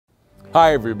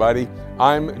Hi everybody,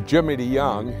 I'm Jimmy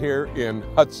DeYoung here in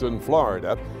Hudson,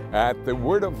 Florida at the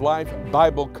Word of Life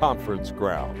Bible Conference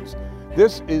grounds.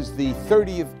 This is the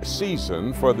 30th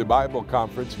season for the Bible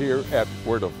Conference here at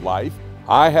Word of Life.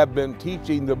 I have been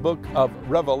teaching the book of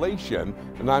Revelation,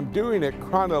 and I'm doing it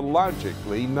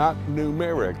chronologically, not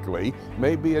numerically.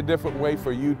 Maybe a different way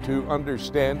for you to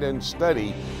understand and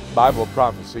study Bible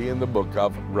prophecy in the book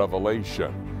of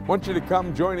Revelation. I want you to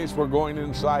come join us. We're going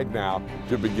inside now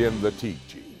to begin the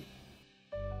teaching.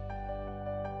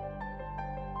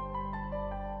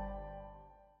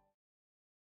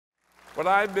 What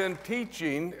I've been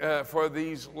teaching for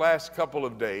these last couple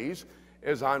of days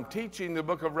is I'm teaching the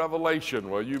book of Revelation.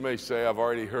 Well, you may say, I've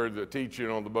already heard the teaching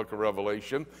on the book of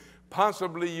Revelation.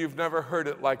 Possibly you've never heard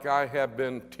it like I have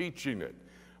been teaching it.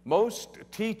 Most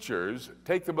teachers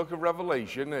take the book of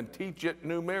Revelation and teach it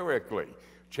numerically,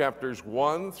 chapters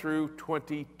 1 through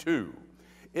 22.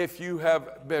 If you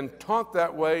have been taught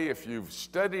that way, if you've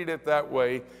studied it that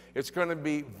way, it's going to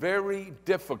be very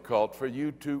difficult for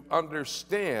you to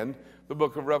understand the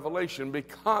book of Revelation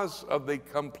because of the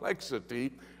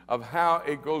complexity of how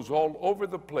it goes all over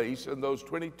the place in those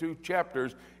 22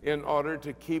 chapters in order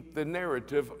to keep the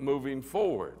narrative moving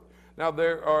forward. Now,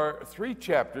 there are 3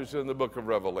 chapters in the book of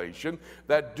Revelation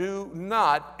that do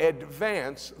not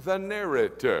advance the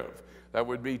narrative. That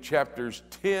would be chapters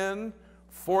 10,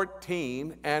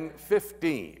 14, and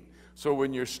 15. So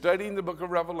when you're studying the book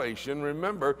of Revelation,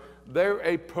 remember, they're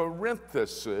a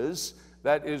parenthesis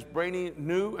that is bringing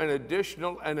new and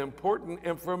additional and important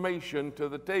information to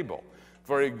the table.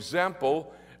 For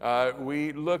example,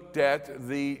 we looked at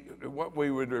what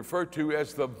we would refer to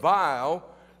as the vial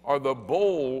or the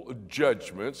bowl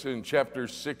judgments in chapter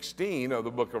 16 of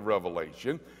the book of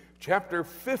Revelation. Chapter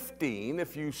 15,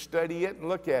 if you study it and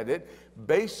look at it,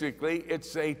 basically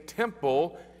it's a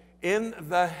temple in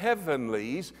the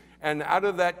heavenlies, and out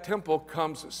of that temple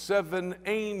comes 7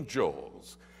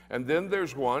 angels. And then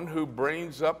there's one who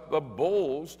brings up the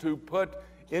bowls to put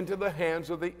into the hands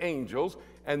of the angels,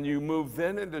 and you move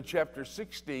then into chapter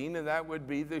 16, and that would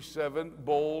be the 7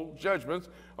 bowl judgments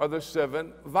or the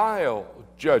 7 vial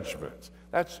judgments.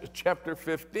 That's chapter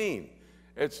 15.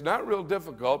 It's not real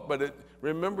difficult, but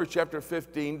remember, chapter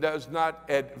 15 does not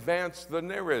advance the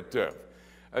narrative.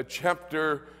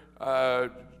 Chapter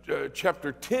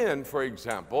 10, for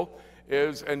example,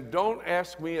 is, and don't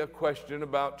ask me a question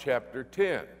about chapter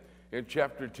 10. In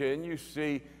chapter 10, you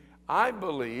see, I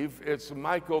believe it's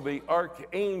Michael the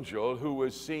archangel who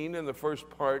was seen in the first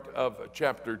part of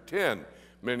chapter 10.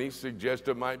 Many suggest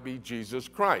it might be Jesus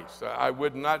Christ. I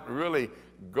would not really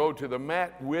go to the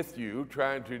mat with you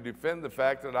trying to defend the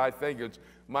fact that I think it's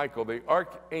Michael the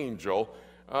archangel,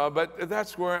 but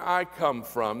that's where I come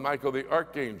from, Michael the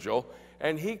archangel,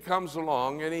 and he comes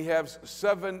along and he has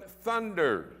 7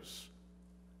 thunders.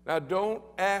 Now don't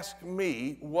ask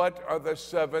me what are the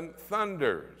 7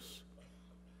 thunders.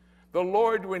 The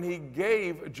Lord, when he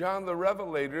gave John the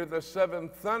Revelator the 7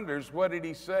 thunders, what did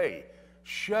he say?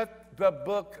 Shut the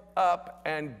book up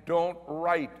and don't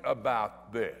write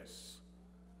about this.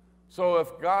 So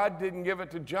if God didn't give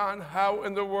it to John, how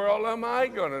in the world am I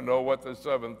going to know what the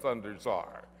 7 thunders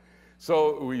are?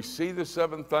 So we see the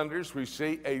 7 thunders. We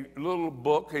see a little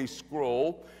book, a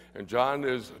scroll, and John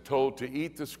is told to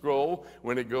eat the scroll.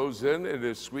 When it goes in, it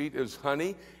is sweet as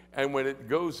honey. And when it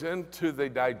goes into the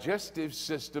digestive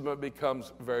system, it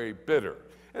becomes very bitter.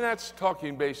 And that's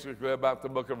talking basically about the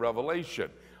book of Revelation.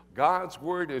 God's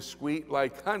word is sweet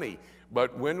like honey.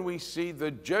 But when we see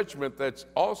the judgment that's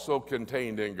also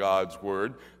contained in God's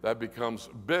word, that becomes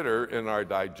bitter in our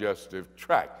digestive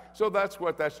tract. So that's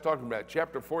what that's talking about.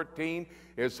 Chapter 14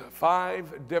 is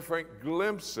 5 different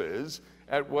glimpses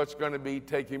at what's going to be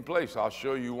taking place. I'll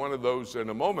show you one of those in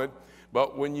a moment.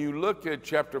 But when you look at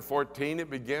chapter 14, it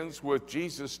begins with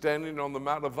Jesus standing on the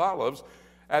Mount of Olives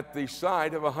at the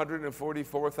side of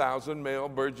 144,000 male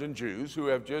virgin Jews who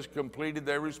have just completed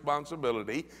their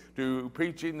responsibility to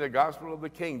preaching the gospel of the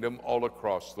kingdom all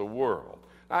across the world.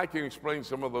 I can explain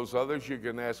some of those others. You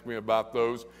can ask me about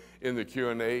those in the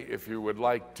Q&A if you would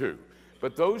like to.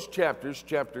 But those chapters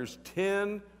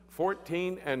 10,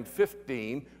 14, and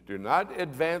 15, do not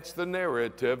advance the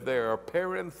narrative. They are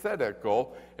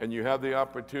parenthetical, and you have the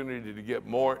opportunity to get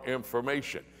more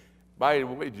information. By the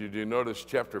way, did you notice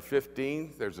chapter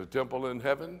 15, there's a temple in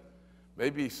heaven?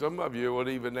 Maybe some of you would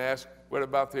even ask, what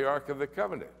about the Ark of the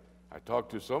Covenant? I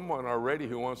talked to someone already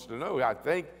who wants to know. I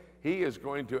think he is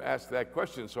going to ask that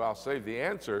question, so I'll save the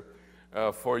answer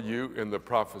for you in the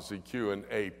prophecy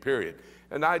Q&A period.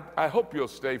 And I hope you'll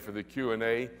stay for the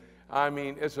Q&A. I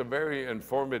mean, it's a very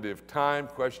informative time.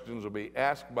 Questions will be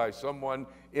asked by someone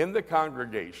in the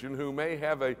congregation who may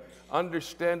have an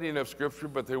understanding of Scripture,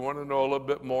 but they want to know a little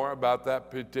bit more about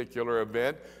that particular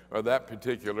event or that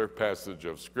particular passage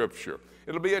of Scripture.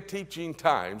 It'll be a teaching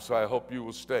time, so I hope you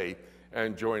will stay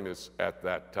and join us at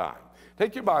that time.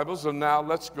 Take your Bibles, and now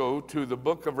let's go to the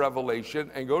book of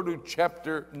Revelation and go to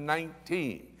chapter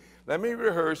 19. Let me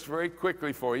rehearse very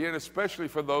quickly for you, and especially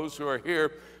for those who are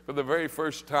here for the very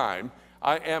first time.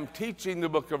 I am teaching the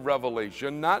book of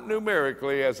Revelation, not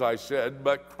numerically, as I said,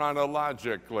 but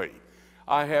chronologically.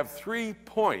 I have 3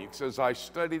 points as I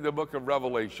study the book of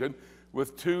Revelation,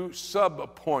 with 2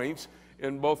 sub-points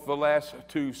in both the last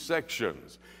 2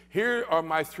 sections. Here are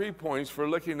my 3 points for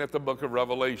looking at the book of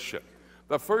Revelation.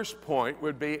 The first point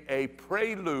would be a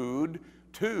prelude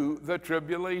to the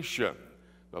tribulation.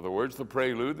 In other words, the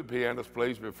prelude the pianist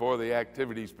plays before the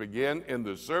activities begin in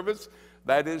the service,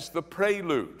 that is the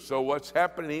prelude. So what's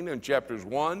happening in chapters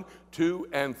 1, 2,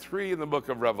 and 3 in the book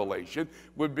of Revelation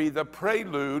would be the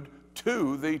prelude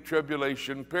to the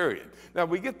tribulation period. Now,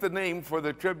 we get the name for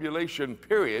the tribulation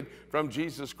period from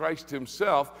Jesus Christ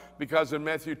himself, because in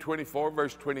Matthew 24,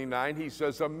 verse 29, he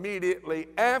says, immediately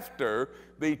after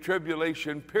the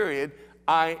tribulation period,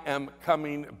 I am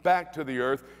coming back to the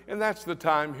earth, and that's the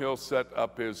time he'll set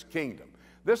up his kingdom.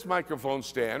 This microphone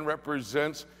stand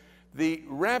represents the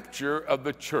rapture of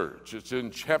the church. It's in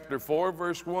chapter 4,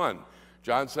 verse 1.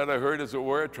 John said, I heard, as it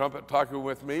were, a trumpet talking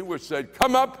with me, which said,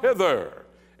 come up hither.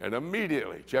 And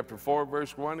immediately, chapter 4,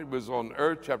 verse 1, he was on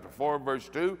earth. Chapter 4, verse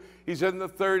 2, he's in the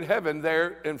third heaven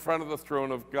there in front of the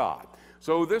throne of God.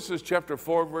 So this is chapter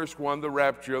 4, verse 1, the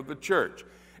rapture of the church.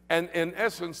 And in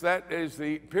essence, that is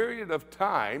the period of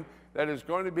time that is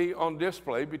going to be on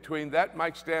display between that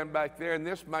mic stand back there and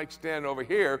this mic stand over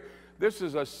here. This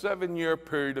is a 7-year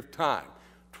period of time.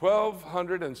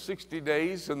 1,260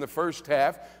 days in the first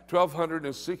half,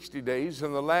 1,260 days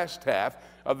in the last half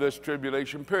of this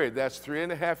tribulation period. That's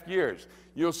 3.5 years.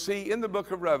 You'll see in the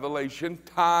book of Revelation,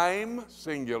 time,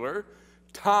 singular,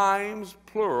 times,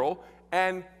 plural,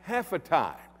 and half a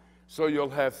time. So you'll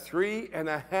have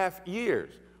 3.5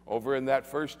 years over in that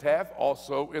first half,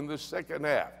 also in the second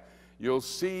half. You'll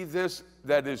see this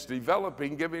that is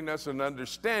developing, giving us an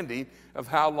understanding of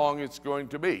how long it's going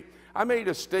to be. I made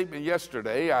a statement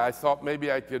yesterday. I thought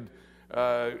maybe I could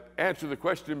answer the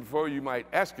question before you might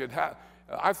ask it.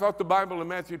 I thought the Bible in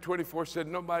Matthew 24 said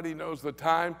nobody knows the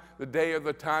time, the day, or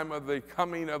the time of the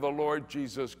coming of the Lord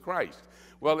Jesus Christ.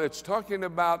 Well, it's talking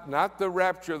about not the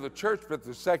rapture of the church, but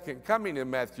the second coming in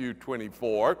Matthew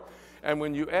 24. And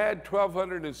when you add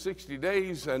 1,260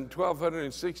 days and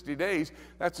 1,260 days,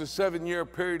 that's a 7-year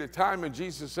period of time. And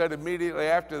Jesus said immediately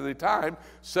after the time,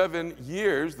 7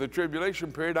 years, the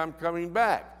tribulation period, I'm coming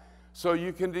back. So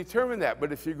you can determine that.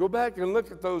 But if you go back and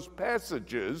look at those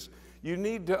passages, you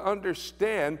need to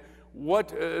understand what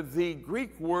the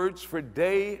Greek words for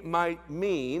day might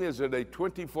mean. Is it a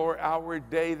 24-hour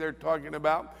day they're talking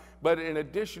about? But in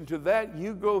addition to that,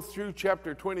 you go through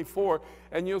chapter 24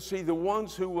 and you'll see the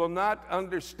ones who will not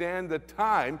understand the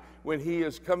time when he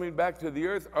is coming back to the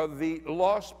earth are the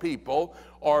lost people,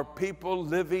 or people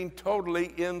living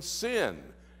totally in sin.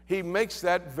 He makes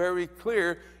that very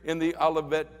clear in the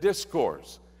Olivet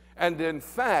Discourse. And in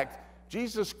fact,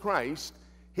 Jesus Christ,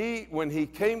 when he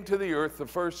came to the earth the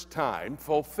first time,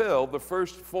 fulfilled the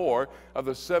first 4 of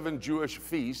the 7 Jewish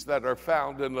feasts that are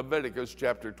found in Leviticus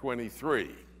chapter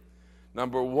 23.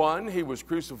 Number 1, he was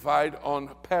crucified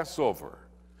on Passover.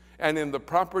 And in the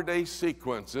proper day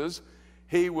sequences,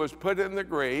 he was put in the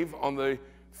grave on the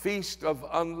Feast of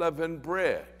Unleavened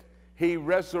Bread. He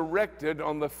resurrected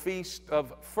on the Feast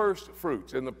of First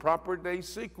Fruits in the proper day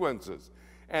sequences.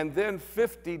 And then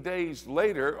 50 days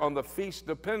later, on the Feast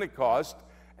of Pentecost,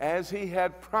 as he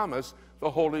had promised, the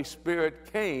Holy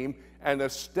Spirit came and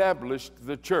established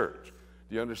the church.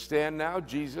 Do you understand now?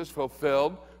 Jesus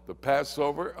fulfilled the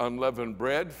Passover, unleavened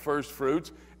bread, first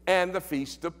fruits, and the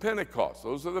Feast of Pentecost.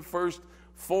 Those are the first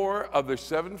 4 of the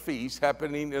 7 feasts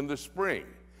happening in the spring.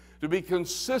 To be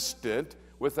consistent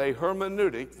with a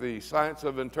hermeneutic, the science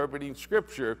of interpreting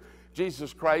Scripture,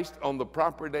 Jesus Christ on the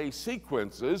proper day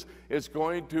sequences is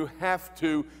going to have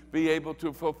to be able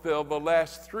to fulfill the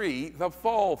last 3, the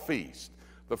fall feast.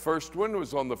 The first one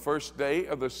was on the first day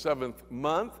of the 7th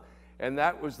month, and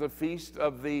that was the feast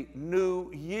of the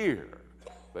new year.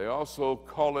 They also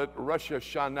call it Rosh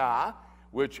Hashanah,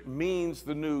 which means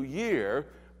the new year,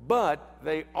 but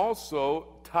they also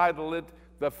title it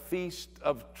the Feast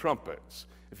of Trumpets.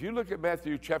 If you look at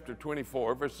Matthew chapter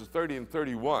 24, verses 30 and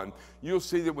 31, you'll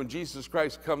see that when Jesus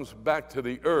Christ comes back to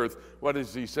the earth, what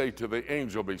does he say to the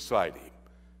angel beside him?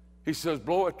 He says,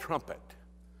 blow a trumpet.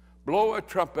 blow a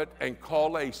trumpet and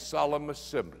call a solemn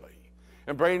assembly,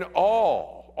 and bring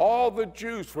all the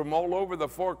Jews from all over the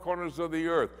four corners of the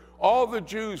earth, all the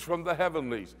Jews from the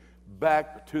heavenlies,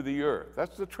 back to the earth.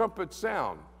 That's the trumpet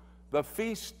sound. The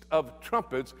Feast of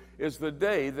Trumpets is the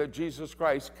day that Jesus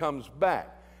Christ comes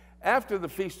back. After the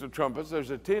Feast of Trumpets,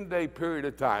 there's a 10-day period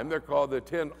of time. They're called the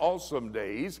 10 Awesome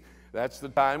Days. That's the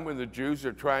time when the Jews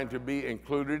are trying to be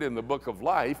included in the book of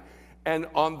life. And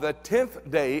on the 10th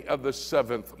day of the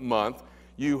 7th month,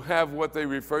 you have what they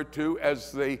refer to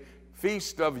as the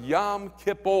Feast of Yom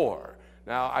Kippur.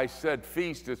 Now, I said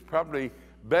feast. It's probably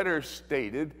better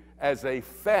stated as a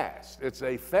fast. It's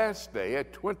a fast day, a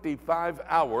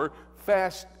 25-hour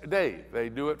fast day. They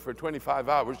do it for 25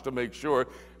 hours to make sure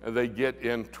they get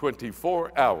in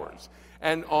 24 hours.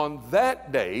 And on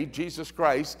that day, Jesus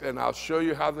Christ, and I'll show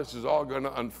you how this is all going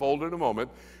to unfold in a moment,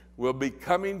 will be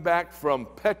coming back from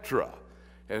Petra.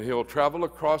 And he'll travel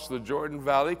across the Jordan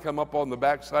Valley, come up on the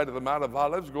backside of the Mount of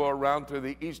Olives, go around to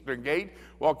the eastern gate,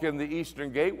 walk in the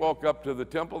eastern gate, walk up to the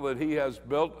temple that he has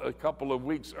built a couple of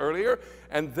weeks earlier.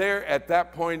 And there, at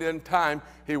that point in time,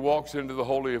 he walks into the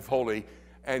Holy of Holies,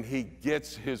 and he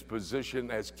gets his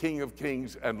position as King of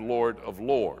Kings and Lord of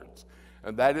Lords.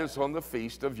 And that is on the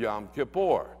Feast of Yom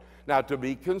Kippur. Now, to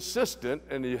be consistent,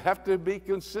 and you have to be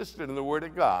consistent in the Word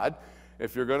of God,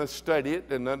 if you're going to study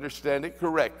it and understand it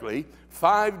correctly,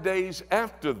 5 days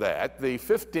after that, the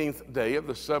 15th day of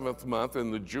the 7th month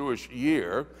in the Jewish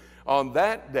year, on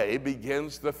that day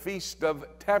begins the Feast of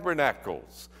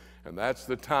Tabernacles. And that's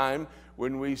the time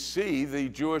when we see the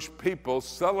Jewish people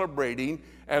celebrating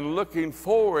and looking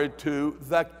forward to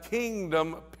the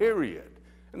kingdom period.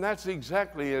 And that's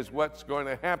exactly as what's going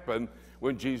to happen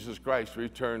when Jesus Christ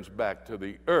returns back to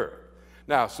the earth.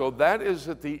 Now, so that is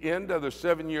at the end of the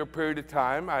 7-year period of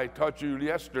time. I taught you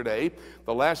yesterday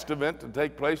the last event to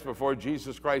take place before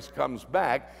Jesus Christ comes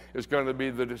back is going to be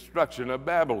the destruction of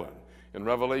Babylon. In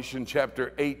Revelation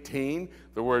chapter 18,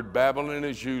 the word Babylon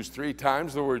is used 3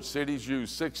 times. The word city is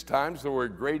used 6 times. The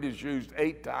word great is used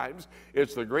 8 times.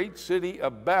 It's the great city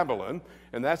of Babylon,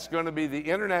 and that's going to be the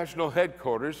international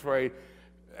headquarters for a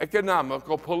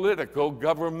economical, political,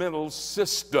 governmental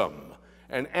system.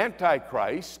 And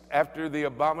Antichrist, after the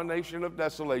abomination of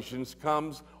desolations,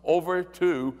 comes over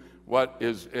to what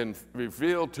is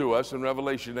revealed to us in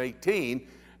Revelation 18,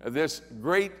 this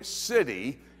great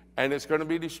city, and it's going to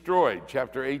be destroyed.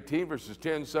 Chapter 18, verses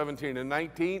 10, 17, and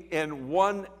 19, in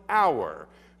 1 hour.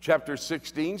 Chapter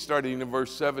 16, starting in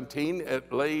verse 17,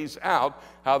 it lays out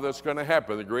how that's going to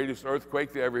happen. The greatest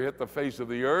earthquake that ever hit the face of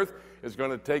the earth is going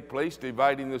to take place,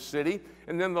 dividing the city.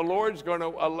 And then the Lord's going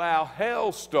to allow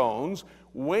hailstones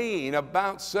weighing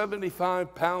about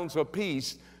 75 pounds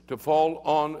apiece to fall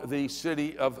on the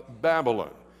city of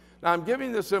Babylon. Now, I'm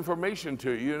giving this information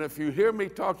to you, and if you hear me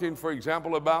talking, for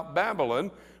example, about Babylon,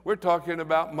 we're talking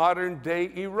about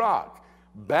modern-day Iraq.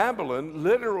 Babylon,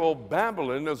 literal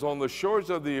Babylon, is on the shores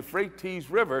of the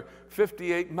Euphrates River,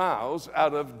 58 miles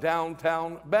out of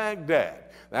downtown Baghdad.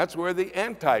 That's where the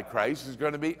Antichrist is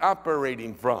going to be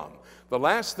operating from. The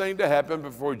last thing to happen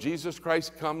before Jesus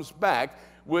Christ comes back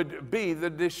would be the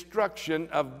destruction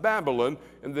of Babylon,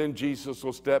 and then Jesus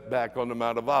will step back on the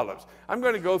Mount of Olives. I'm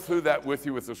going to go through that with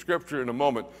you with the scripture in a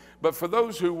moment, but for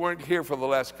those who weren't here for the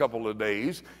last couple of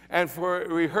days, and for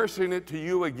rehearsing it to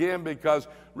you again because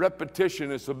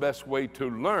repetition is the best way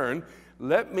to learn,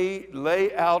 let me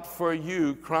lay out for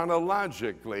you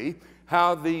chronologically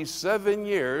how these 7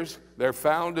 years, they're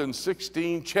found in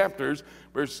 16 chapters,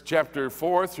 verse chapter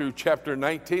 4 through chapter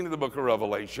 19 of the book of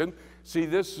Revelation. See,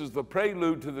 this is the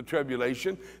prelude to the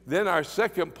tribulation. Then our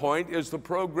second point is the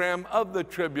program of the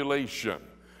tribulation.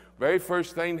 Very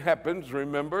first thing happens,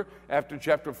 remember, after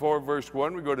chapter 4, verse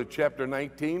 1, we go to chapter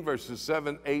 19, verses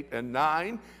 7, 8, and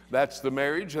 9. That's the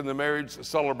marriage and the marriage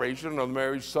celebration or the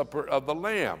marriage supper of the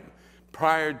Lamb.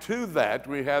 Prior to that,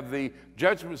 we have the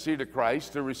judgment seat of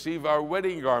Christ to receive our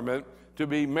wedding garment to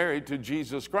be married to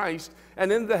Jesus Christ.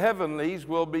 And in the heavenlies,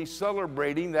 we'll be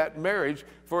celebrating that marriage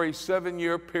for a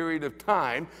 7-year period of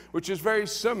time, which is very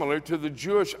similar to the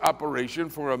Jewish operation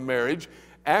for a marriage.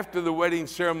 After the wedding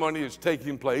ceremony is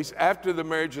taking place, after the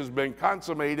marriage has been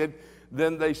consummated,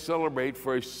 then they celebrate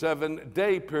for a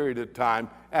 7-day period of time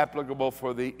applicable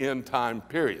for the end time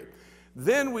period.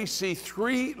 Then we see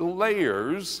 3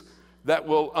 layers that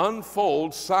will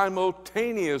unfold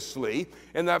simultaneously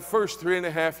in that first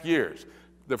 3.5 years.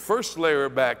 The first layer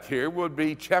back here would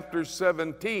be chapter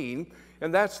 17,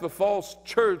 and that's the false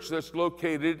church that's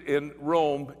located in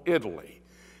Rome, Italy.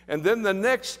 And then the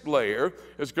next layer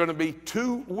is going to be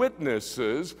 2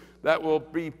 witnesses that will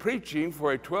be preaching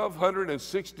for a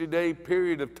 1,260-day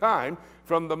period of time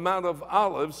from the Mount of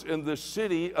Olives in the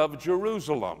city of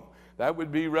Jerusalem. That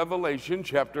would be Revelation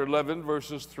chapter 11,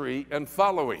 verses 3 and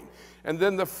following. And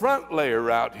then the front layer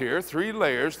out here, 3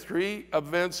 layers, 3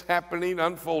 events happening,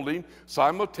 unfolding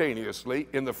simultaneously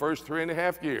in the first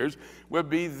 3.5 years, would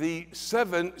be the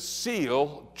 7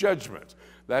 seal judgments.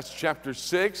 That's chapter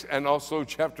 6 and also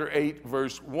chapter 8,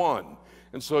 verse 1.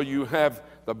 And so you have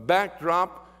the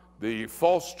backdrop, the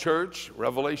false church,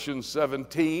 Revelation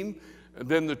 17, and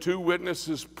then the 2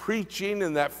 witnesses preaching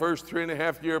in that first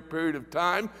 3.5 year period of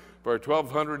time for a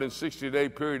 1,260-day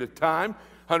period of time.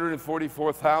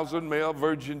 144,000 male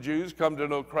virgin Jews come to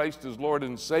know Christ as Lord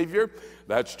and Savior.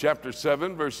 That's chapter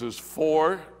 7, verses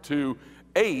 4 to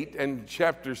 8, and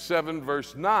chapter 7,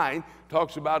 verse 9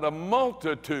 talks about a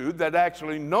multitude that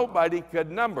actually nobody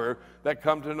could number that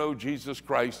come to know Jesus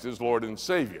Christ as Lord and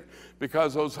Savior.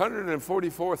 Because those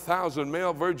 144,000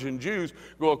 male virgin Jews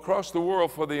go across the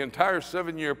world for the entire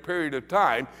 7-year period of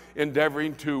time,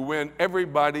 endeavoring to win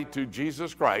everybody to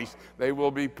Jesus Christ. They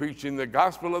will be preaching the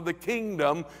gospel of the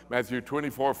kingdom, Matthew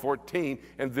 24:14,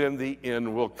 and then the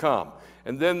end will come.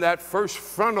 And then that first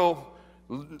frontal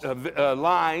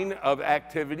line of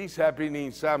activities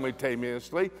happening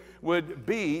simultaneously would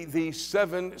be the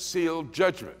 7 seal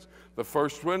judgments. The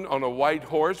first one on a white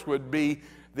horse would be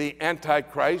the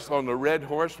Antichrist. On the red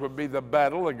horse would be the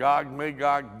battle, the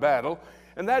Gog-Magog battle.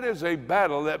 And that is a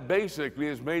battle that basically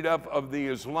is made up of the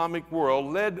Islamic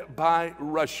world led by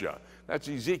Russia. That's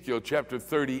Ezekiel chapter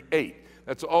 38.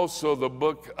 That's also the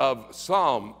book of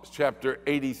Psalm chapter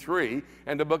 83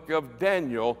 and the book of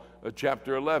Daniel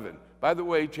chapter 11. By the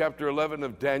way, chapter 11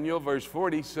 of Daniel, verse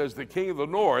 40 says the king of the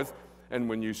north, and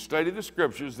when you study the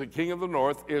scriptures, the king of the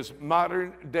north is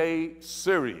modern-day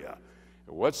Syria.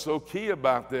 And what's so key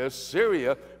about this,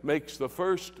 Syria makes the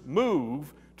first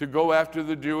move to go after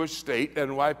the Jewish state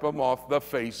and wipe them off the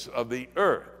face of the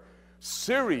earth.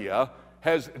 Syria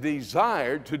has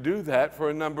desired to do that for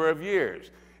a number of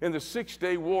years. In the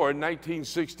Six-Day War in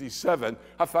 1967,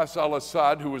 Hafez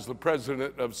al-Assad, who was the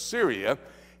president of Syria,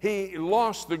 he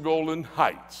lost the Golan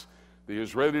Heights. The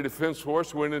Israeli Defense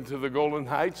Force went into the Golan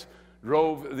Heights,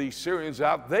 drove the Syrians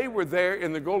out. They were there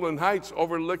in the Golan Heights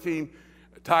overlooking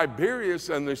Tiberias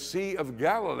and the Sea of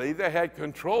Galilee. They had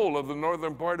control of the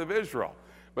northern part of Israel.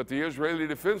 But the Israeli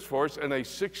Defense Force in a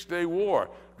 6-day war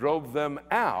drove them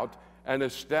out and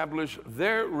established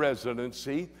their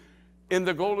residency in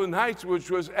the Golan Heights, which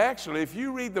was actually, if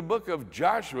you read the book of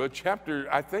Joshua, chapter,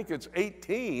 I think it's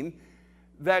 18,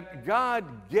 that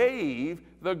God gave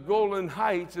the Golan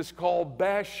Heights is called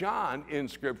Bashan in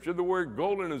Scripture. The word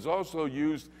Golan is also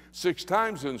used 6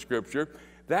 times in Scripture.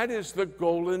 That is the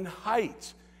Golan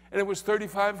Heights. And it was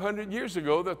 3,500 years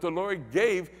ago that the Lord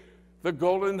gave the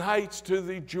Golan Heights to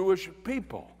the Jewish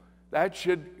people. That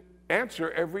should answer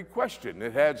every question.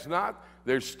 It has not.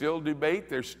 There's still debate.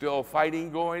 There's still fighting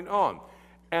going on.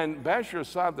 And Bashar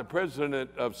Assad, the president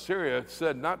of Syria,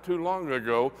 said not too long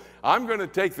ago, I'm going to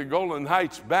take the Golan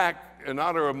Heights back in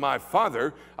honor of my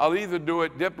father. I'll either do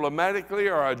it diplomatically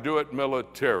or I'll do it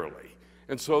militarily.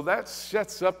 And so that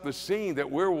sets up the scene that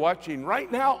we're watching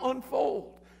right now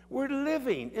unfold. We're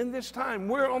living in this time.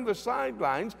 We're on the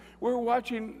sidelines. We're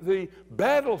watching the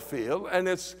battlefield, and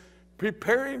it's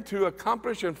preparing to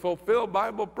accomplish and fulfill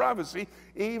Bible prophecy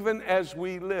even as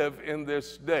we live in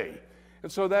this day.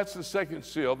 And so that's the second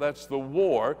seal. That's the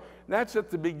war. That's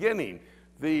at the beginning.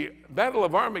 The Battle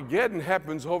of Armageddon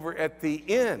happens over at the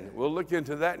end. We'll look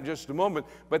into that in just a moment.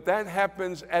 But that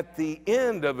happens at the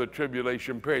end of the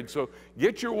tribulation period. So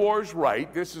get your wars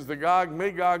right. This is the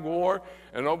Gog-Magog war.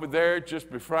 And over there,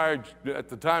 just before, at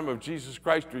the time of Jesus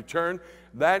Christ's return,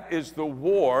 that is the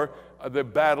war, the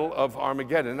Battle of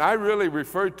Armageddon. I really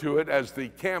refer to it as the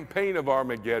campaign of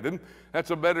Armageddon. That's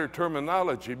a better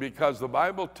terminology because the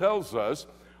Bible tells us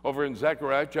over in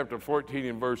Zechariah chapter 14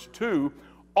 and verse 2,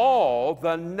 all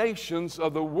the nations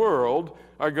of the world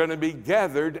are going to be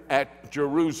gathered at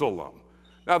Jerusalem.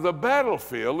 Now, the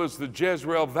battlefield is the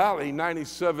Jezreel Valley,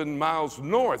 97 miles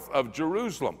north of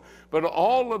Jerusalem. But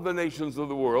all of the nations of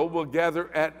the world will gather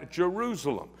at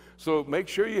Jerusalem. So make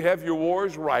sure you have your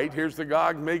wars right. Here's the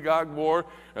Gog-Magog war,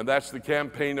 and that's the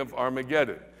campaign of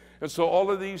Armageddon. And so all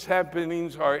of these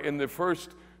happenings are in the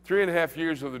first 3.5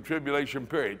 years of the tribulation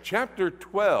period. Chapter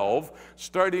 12,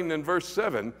 starting in verse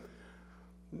 7,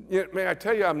 may I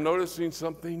tell you, I'm noticing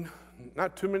something?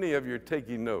 Not too many of you are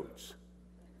taking notes.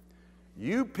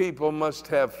 You people must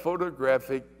have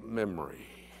photographic memory.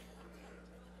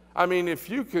 I mean, if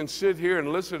you can sit here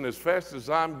and listen as fast as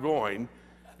I'm going,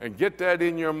 and get that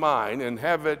in your mind and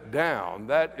have it down,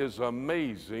 that is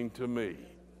amazing to me.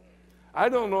 I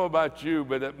don't know about you,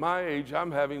 but at my age,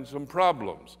 I'm having some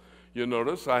problems. You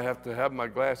notice I have to have my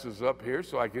glasses up here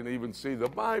so I can even see the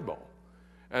Bible.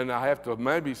 And I have to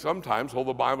maybe sometimes hold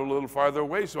the Bible a little farther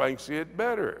away so I can see it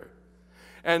better.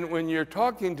 And when you're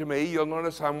talking to me, you'll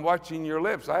notice I'm watching your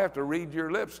lips. I have to read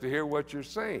your lips to hear what you're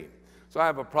saying. So I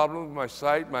have a problem with my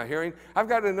sight, my hearing. I've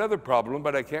got another problem,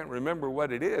 but I can't remember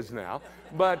what it is now.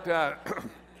 But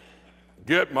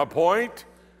get my point?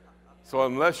 So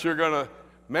unless you're going to,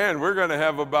 man, we're going to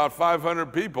have about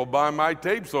 500 people buy my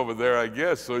tapes over there, I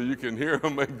guess, so you can hear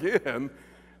them again.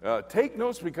 Take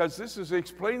notes, because this is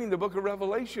explaining the book of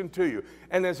Revelation to you.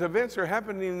 And as events are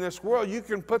happening in this world, you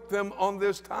can put them on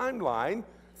this timeline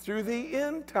through the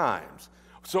end times.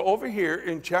 So over here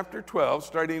in chapter 12,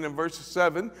 starting in verse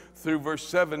 7 through verse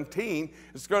 17,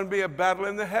 it's going to be a battle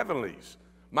in the heavenlies.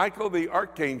 Michael the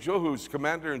archangel, who's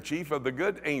commander-in-chief of the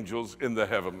good angels in the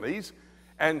heavenlies,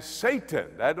 and Satan,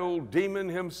 that old demon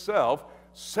himself,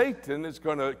 Satan is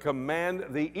going to command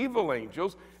the evil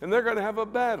angels, and they're going to have a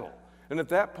battle. And at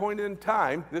that point in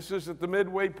time, this is at the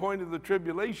midway point of the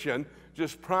tribulation,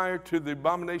 just prior to the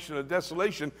abomination of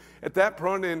desolation. At that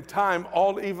point in time,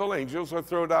 all evil angels are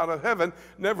thrown out of heaven,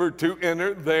 never to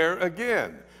enter there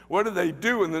again. What do they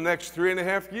do in the next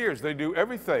 3.5 years? They do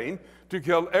everything to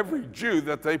kill every Jew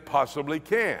that they possibly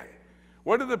can.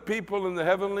 What do the people in the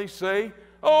heavenly say?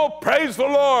 Oh, praise the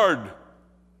Lord!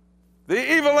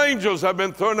 The evil angels have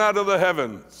been thrown out of the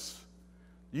heavens.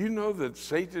 You know that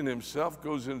Satan himself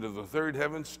goes into the third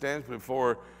heaven, stands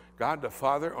before God the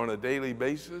Father on a daily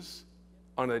basis?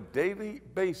 On a daily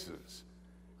basis.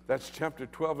 That's chapter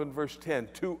 12 and verse 10.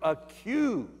 To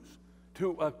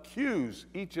accuse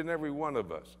each and every one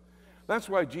of us. That's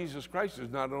why Jesus Christ is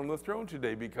not on the throne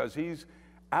today, because he's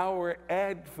our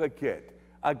advocate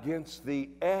against the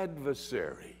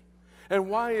adversary. And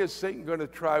why is Satan going to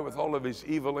try with all of his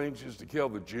evil angels to kill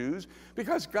the Jews?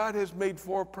 Because God has made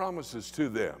 4 promises to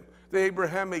them. The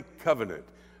Abrahamic covenant,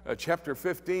 chapter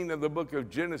 15 of the book of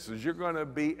Genesis, you're going to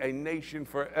be a nation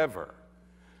forever.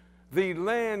 The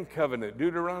land covenant,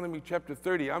 Deuteronomy chapter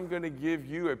 30, I'm going to give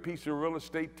you a piece of real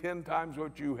estate 10 times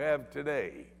what you have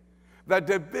today. The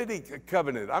Davidic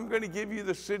covenant, I'm going to give you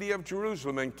the city of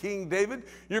Jerusalem. And King David,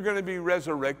 you're going to be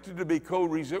resurrected to be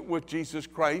co-regent with Jesus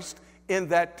Christ in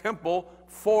that temple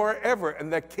forever,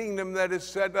 and the kingdom that is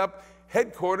set up,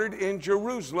 headquartered in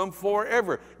Jerusalem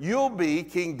forever. You'll be,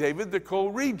 King David, the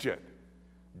co-regent.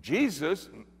 Jesus,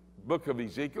 book of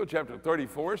Ezekiel, chapter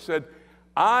 34, said,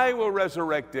 I will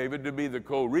resurrect David to be the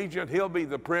co-regent. He'll be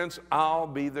the prince. I'll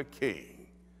be the king.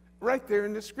 Right there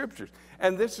in the scriptures.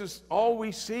 And this is all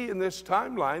we see in this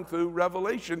timeline through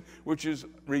Revelation, which is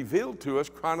revealed to us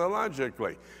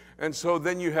chronologically. And so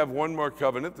then you have one more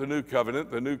covenant, the new covenant.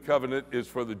 The new covenant is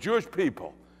for the Jewish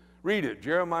people. Read it,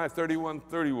 Jeremiah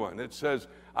 31:31. It says,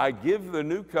 I give the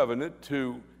new covenant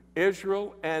to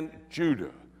Israel and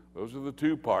Judah. Those are the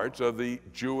 2 parts of the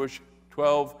Jewish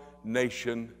 12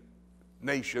 nation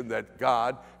that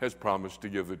God has promised to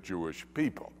give the Jewish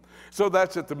people. So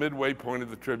that's at the midway point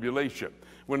of the tribulation.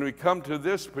 When we come to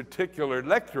this particular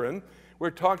lectern,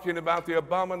 we're talking about the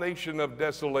abomination of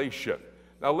desolation.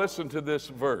 Now listen to this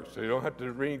verse. You don't have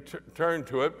to turn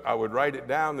to it. I would write it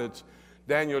down. It's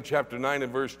Daniel chapter 9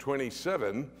 and verse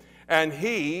 27. And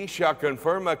he shall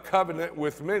confirm a covenant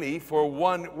with many for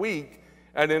 1 week,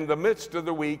 and in the midst of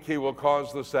the week he will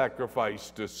cause the sacrifice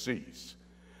to cease.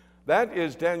 That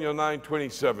is Daniel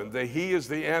 9:27. He is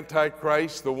the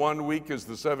Antichrist. The 1 week is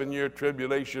the 7-year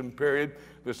tribulation period.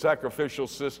 The sacrificial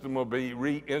system will be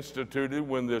reinstituted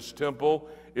when this temple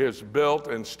is built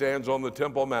and stands on the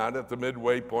Temple Mount at the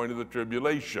midway point of the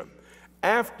tribulation.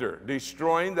 After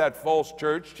destroying that false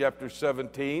church, chapter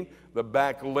 17, the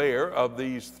back layer of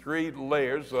these 3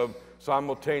 layers of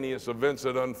simultaneous events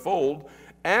that unfold,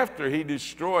 after he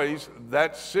destroys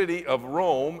that city of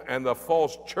Rome and the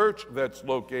false church that's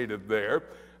located there,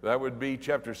 that would be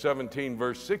chapter 17,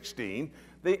 verse 16,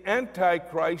 the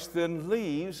Antichrist then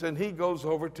leaves and he goes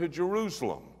over to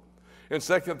Jerusalem. In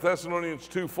 2 Thessalonians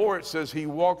 2:4, it says he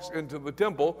walks into the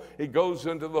temple, he goes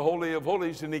into the Holy of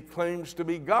Holies, and he claims to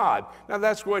be God. Now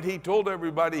that's what he told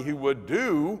everybody he would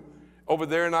do over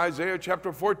there in Isaiah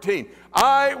chapter 14.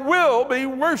 I will be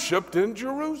worshiped in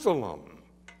Jerusalem.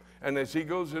 And as he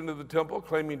goes into the temple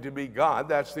claiming to be God,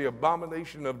 that's the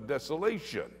abomination of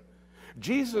desolation.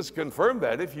 Jesus confirmed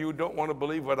that. If you don't want to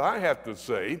believe what I have to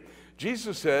say,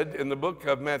 Jesus said in the book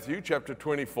of Matthew chapter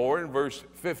 24 and verse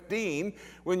 15,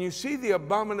 when you see the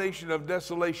abomination of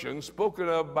desolation spoken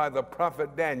of by the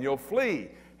prophet Daniel, flee,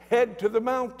 head to the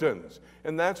mountains.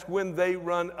 And that's when they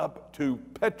run up to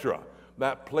Petra.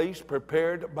 that place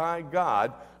prepared by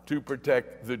God to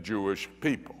protect the Jewish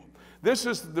people. This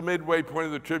is the midway point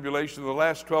of the tribulation. The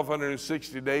last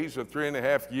 1,260 days or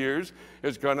 3.5 years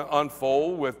is going to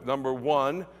unfold with, number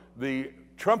one, the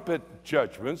trumpet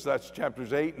judgments. That's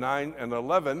chapters 8, 9, and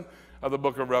 11 of the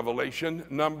book of Revelation.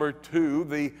 Number two,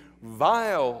 the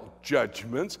vial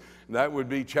judgments. That would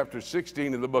be chapter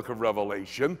 16 of the book of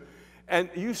Revelation.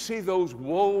 And you see those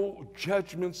woe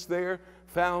judgments there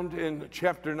found in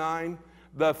chapter 9.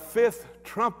 The fifth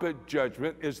trumpet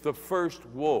judgment is the first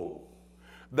woe.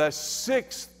 The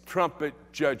sixth trumpet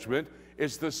judgment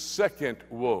is the second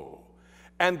woe.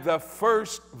 And the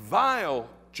first vial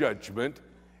judgment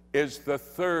is the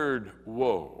third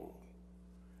woe.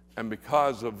 And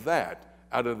because of that,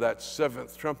 out of that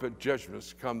seventh trumpet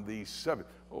judgments come these seven.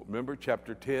 Oh, remember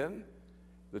chapter 10?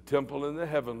 The temple in the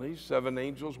heavenlies, 7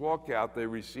 angels walk out, they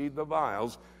receive the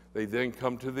vials, they then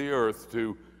come to the earth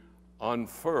to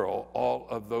unfurl all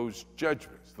of those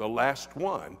judgments. The last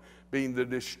one being the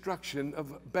destruction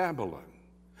of Babylon.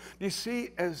 You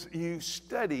see, as you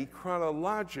study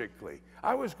chronologically,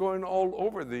 I was going all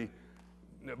over the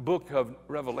book of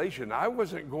Revelation. I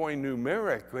wasn't going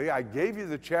numerically. I gave you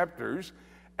the chapters,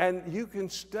 and you can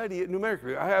study it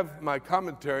numerically. I have my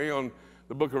commentary on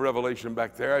the book of Revelation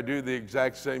back there. I do the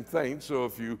exact same thing, so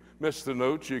if you miss the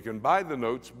notes, you can buy the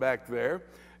notes back there,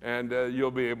 and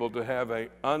you'll be able to have an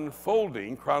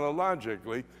unfolding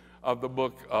chronologically of the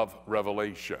book of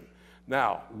Revelation.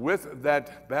 Now, with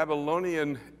that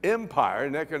Babylonian empire,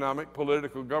 an economic,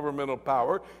 political, governmental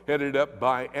power headed up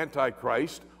by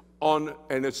Antichrist, and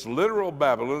it's literal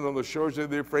Babylon on the shores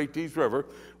of the Euphrates River,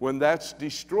 when that's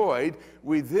destroyed,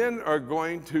 we then are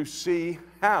going to see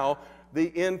how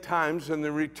the end times and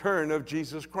the return of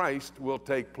Jesus Christ will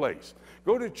take place.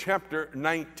 Go to chapter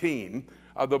 19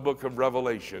 of the book of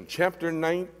Revelation. Chapter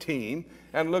 19,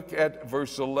 and look at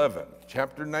verse 11.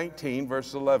 Chapter 19,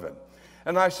 verse 11.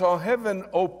 And I saw heaven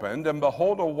opened, and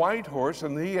behold, a white horse,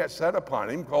 and he that sat upon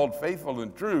him, called Faithful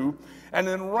and True, and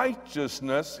in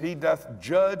righteousness he doth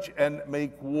judge and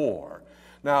make war.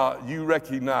 Now, you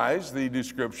recognize the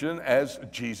description as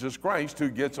Jesus Christ, who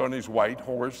gets on his white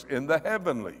horse in the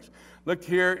heavenlies. Look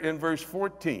here in verse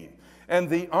 14. And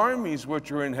the armies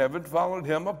which are in heaven followed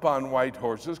him upon white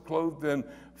horses, clothed in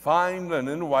fine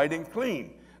linen, white and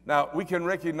clean. Now, we can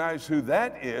recognize who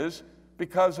that is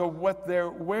because of what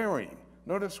they're wearing.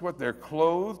 Notice what they're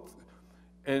clothed.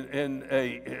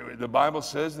 The Bible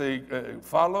says they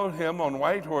followed him on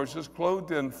white horses,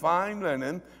 clothed in fine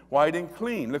linen, white and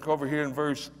clean. Look over here in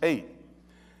verse 8.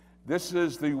 This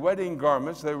is the wedding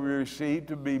garments that we received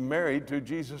to be married to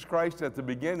Jesus Christ at the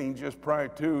beginning, just prior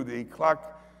to the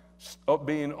clock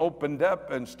being opened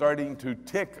up and starting to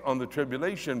tick on the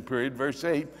tribulation period. Verse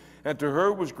 8, and to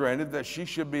her was granted that she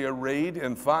should be arrayed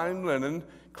in fine linen,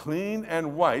 clean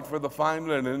and white, for the fine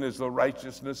linen is the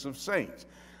righteousness of saints.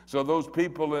 So those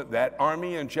people, that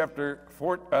army in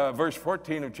verse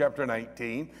 14 of chapter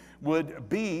 19, would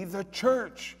be the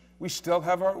church. We still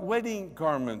have our wedding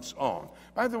garments on.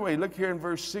 By the way, look here in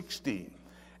verse 16.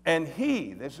 And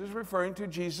he, this is referring to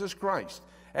Jesus Christ,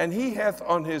 and he hath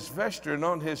on his vesture and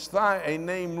on his thigh a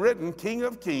name written, King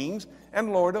of Kings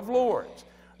and Lord of Lords.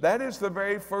 That is the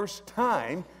very first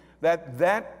time that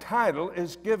that title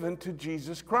is given to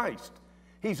Jesus Christ.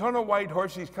 He's on a white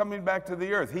horse. He's coming back to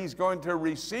the earth. He's going to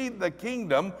receive the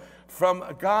kingdom from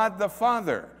God the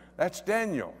Father. That's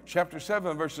Daniel chapter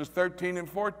 7, verses 13 and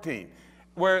 14,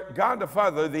 where God the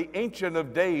Father, the Ancient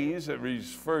of Days,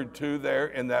 referred to there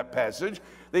in that passage,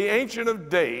 the Ancient of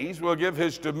Days will give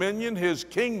his dominion, his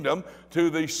kingdom, to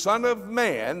the Son of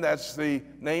Man. That's the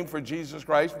name for Jesus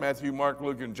Christ, Matthew, Mark,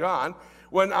 Luke, and John.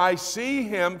 When I see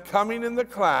him coming in the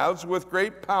clouds with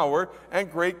great power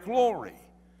and great glory.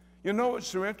 You know what's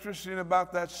so interesting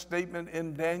about that statement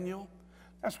in Daniel?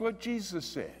 That's what Jesus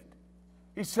said.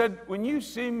 He said, when you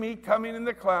see me coming in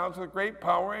the clouds with great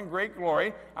power and great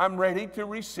glory, I'm ready to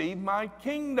receive my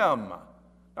kingdom.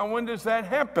 Now, when does that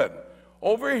happen?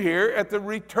 Over here at the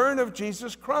return of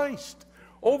Jesus Christ.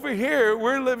 Over here,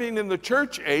 we're living in the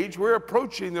church age. We're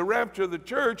approaching the rapture of the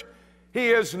church. He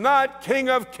is not King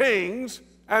of Kings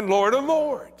and Lord of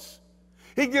Lords.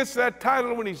 He gets that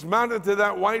title when he's mounted to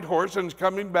that white horse and is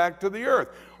coming back to the earth.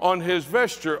 On his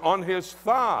vesture, on his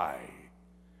thigh,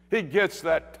 he gets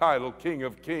that title, King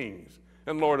of Kings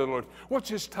and Lord of Lords. What's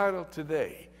his title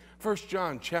today? 1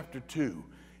 John chapter 2,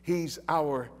 he's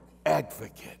our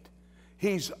advocate.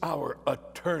 He's our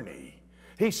attorney.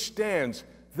 He stands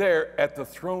there at the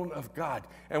throne of God.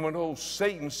 And when old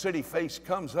Satan's city face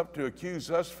comes up to accuse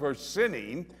us for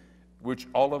sinning, which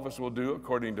all of us will do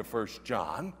according to 1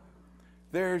 John,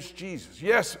 there's Jesus.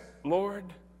 Yes, Lord,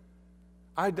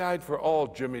 I died for all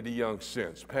Jimmy DeYoung's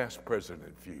sins, past, present,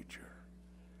 and future.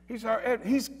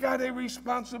 He's got a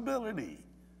responsibility.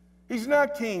 He's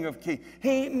not King of Kings.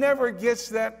 He never gets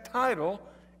that title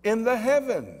in the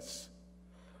heavens.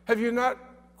 Have you not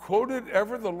quoted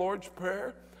ever the Lord's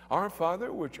Prayer? Our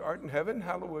Father, which art in heaven,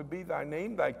 hallowed be thy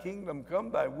name. Thy kingdom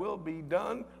come, thy will be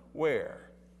done.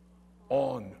 Where?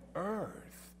 On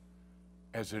earth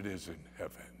as it is in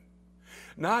heaven.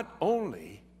 Not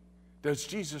only does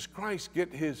Jesus Christ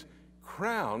get his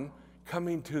crown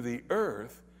coming to the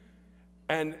earth,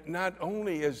 and not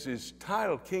only is his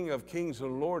title King of Kings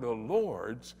and Lord of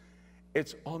Lords,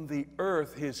 it's on the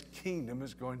earth his kingdom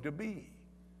is going to be.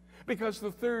 Because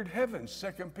the third heaven,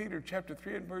 2 Peter chapter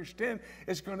 3 and verse 10,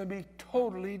 is going to be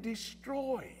totally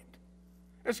destroyed.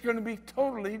 It's going to be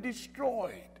totally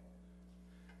destroyed.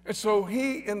 And so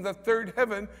he in the third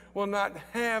heaven will not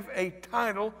have a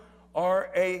title or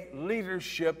a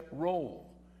leadership role.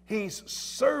 He's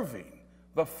serving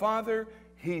the Father.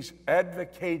 He's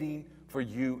advocating for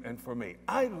you and for me.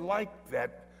 I like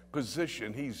that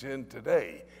position he's in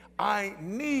today. I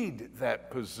need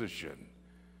that position.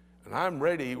 And I'm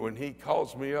ready when he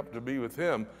calls me up to be with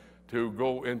him to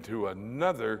go into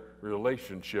another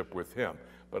relationship with him.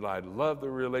 But I love the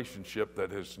relationship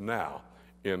that is now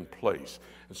in place.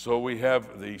 And so we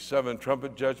have the 7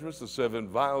 trumpet judgments, the 7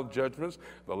 vial judgments,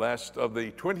 the last of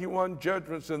the 21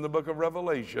 judgments in the book of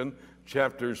Revelation,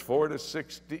 chapters 4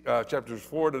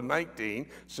 to 19,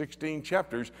 16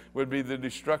 chapters, would be the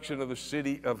destruction of the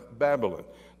city of Babylon.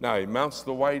 Now he mounts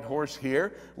the white horse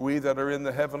here. We that are in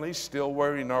the heavenlies, still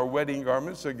wearing our wedding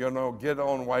garments, are going to get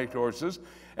on white horses,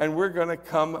 and we're going to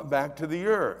come back to the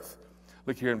earth.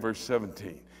 Look here in verse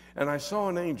 17. And I saw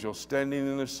an angel standing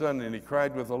in the sun, and he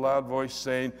cried with a loud voice,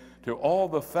 saying to all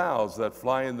the fowls that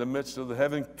fly in the midst of the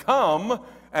heaven, come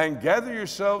and gather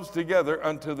yourselves together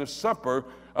unto the supper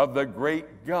of the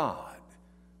great God,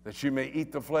 that you may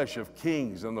eat the flesh of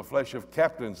kings, and the flesh of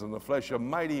captains, and the flesh of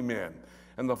mighty men,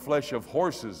 and the flesh of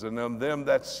horses, and of them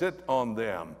that sit on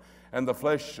them, and the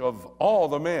flesh of all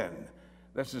the men.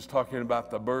 This is talking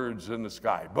about the birds in the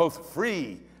sky, both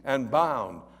free and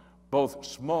bound, both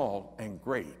small and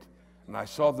great. And I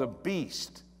saw the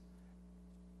beast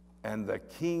and the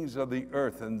kings of the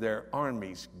earth and their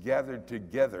armies gathered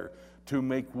together to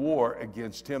make war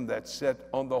against him that sat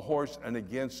on the horse and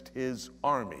against his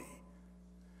army.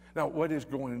 Now, what is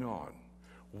going on?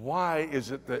 Why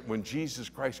is it that when Jesus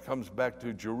Christ comes back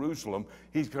to Jerusalem,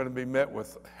 he's going to be met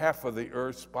with half of the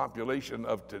earth's population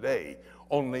of today?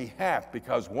 Only half,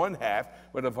 because one half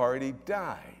would have already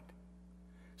died.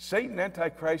 Satan,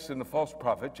 Antichrist, and the false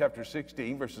prophet, chapter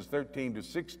 16, verses 13 to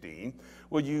 16,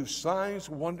 will use signs,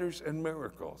 wonders, and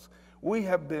miracles. We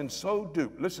have been so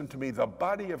duped. Listen to me, the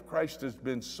body of Christ has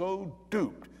been so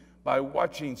duped by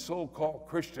watching so-called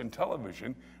Christian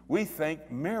television, we think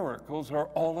miracles are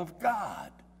all of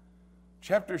God.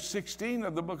 Chapter 16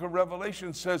 of the book of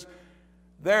Revelation says,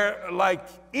 they're like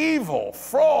evil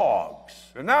frogs,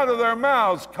 and out of their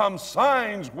mouths come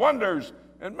signs, wonders,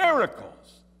 and miracles.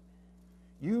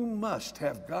 You must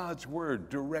have God's word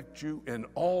direct you in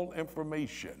all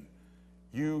information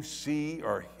you see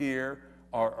or hear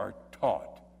or are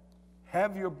taught.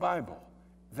 Have your Bible.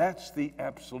 That's the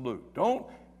absolute. Don't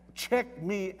check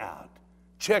me out.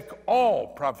 Check all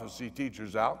prophecy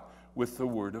teachers out with the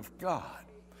word of God.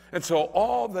 And so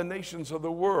all the nations of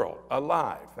the world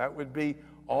alive, that would be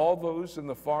all those in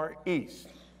the Far East,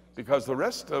 because the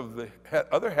rest of the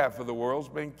other half of the world's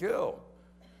been killed.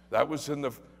 That was in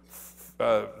the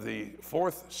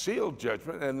fourth seal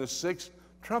judgment and the 6th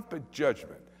trumpet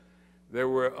judgment. There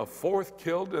were a 4th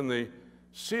killed in the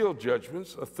seal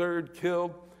judgments, a 3rd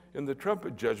killed in the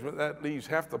trumpet judgment. That leaves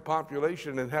half the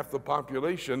population, and half the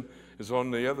population is on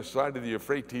the other side of the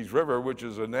Euphrates River, which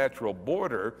is a natural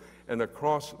border, and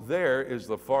across there is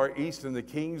the Far East, and the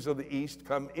kings of the East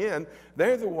come in.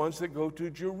 They're the ones that go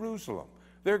to Jerusalem.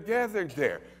 They're gathered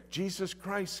there. Jesus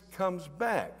Christ comes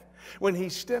back. When he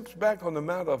steps back on the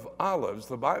Mount of Olives,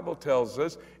 the Bible tells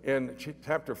us in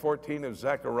chapter 14 of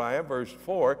Zechariah, verse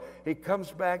 4, he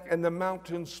comes back and the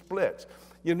mountain splits.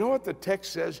 You know what the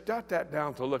text says? Jot that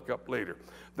down to look up later.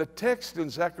 The text in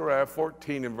Zechariah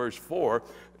 14 and verse 4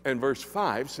 and verse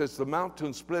 5 says the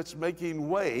mountain splits, making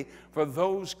way for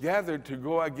those gathered to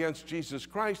go against Jesus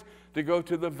Christ to go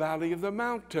to the valley of the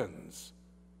mountains.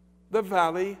 The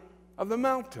valley of the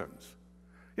mountains.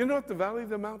 You know what the valley of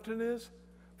the mountain is?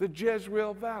 The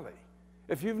Jezreel Valley.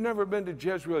 If you've never been to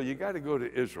Jezreel, you got to go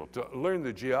to Israel to learn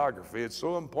the geography. It's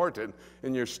so important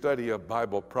in your study of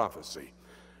Bible prophecy.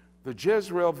 The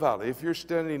Jezreel Valley, if you're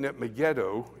standing at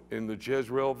Megiddo in the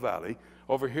Jezreel Valley,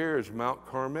 over here is Mount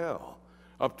Carmel.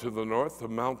 Up to the north, the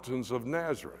mountains of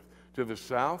Nazareth. To the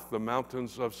south, the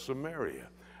mountains of Samaria.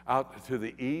 Out to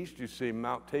the east, you see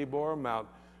Mount Tabor, Mount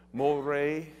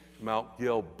Moreh, Mount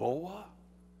Gilboa.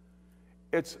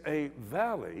 It's a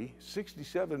valley,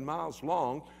 67 miles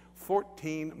long,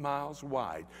 14 miles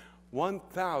wide,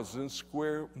 1,000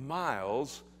 square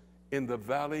miles in the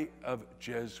valley of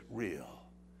Jezreel.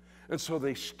 And so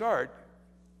they start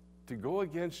to go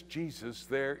against Jesus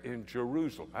there in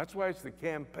Jerusalem. That's why it's the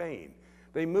campaign.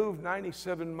 They move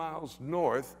 97 miles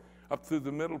north up through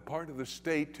the middle part of the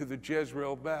state to the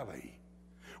Jezreel Valley.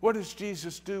 What does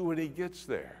Jesus do when he gets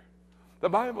there? The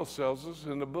Bible tells us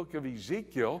in the book of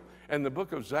Ezekiel and the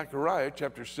book of Zechariah,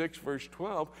 chapter 6, verse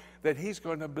 12, that he's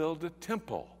going to build a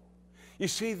temple. You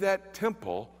see, that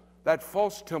temple, that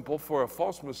false temple for a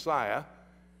false Messiah,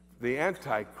 the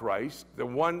Antichrist, the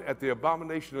one at the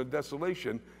abomination of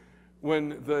desolation,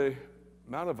 when the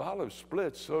Mount of Olives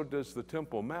splits, so does the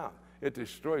Temple Mount. It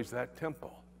destroys that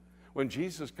temple. When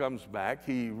Jesus comes back,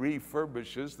 he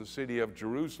refurbishes the city of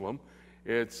Jerusalem.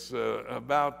 It's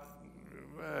about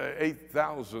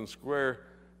 8,000 square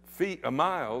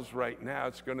miles right now.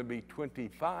 It's going to be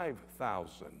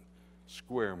 25,000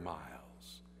 square miles.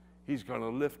 He's going to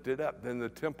lift it up. Then the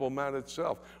Temple Mount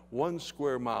itself, 1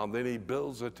 square mile. Then he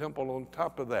builds a temple on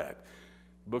top of that.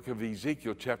 Book of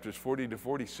Ezekiel, chapters 40 to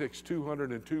 46,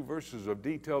 202 verses of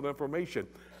detailed information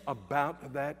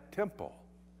about that temple.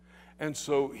 And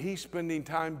so he's spending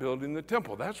time building the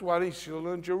temple. That's why he's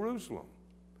still in Jerusalem.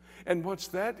 And once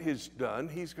that is done,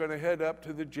 he's going to head up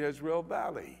to the Jezreel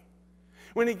Valley.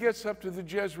 When he gets up to the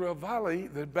Jezreel Valley,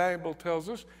 the Bible tells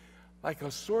us, like a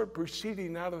sword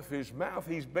proceeding out of his mouth,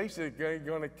 he's basically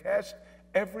going to cast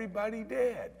everybody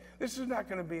dead. This is not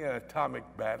going to be an atomic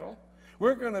battle.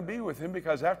 We're going to be with him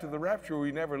because after the rapture,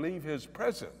 we never leave his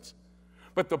presence.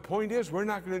 But the point is, we're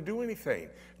not going to do anything.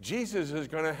 Jesus is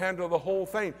going to handle the whole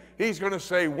thing. He's going to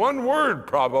say one word,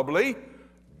 probably,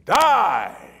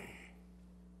 die.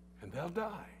 And they'll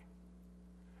die.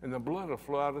 And the blood will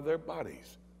flow out of their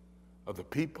bodies, of the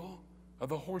people, of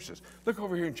the horses. Look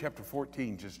over here in chapter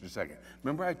 14 just a second.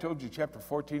 Remember I told you chapter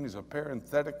 14 is a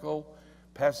parenthetical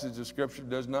passage of Scripture,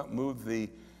 does not move the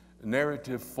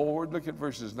narrative forward. Look at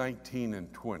verses 19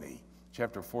 and 20.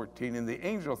 Chapter 14, and the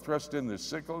angel thrust in the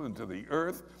sickle into the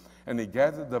earth, and he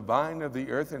gathered the vine of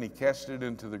the earth, and he cast it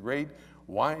into the great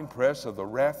winepress of the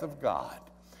wrath of God.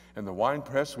 And the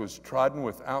winepress was trodden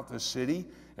without the city,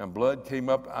 and blood came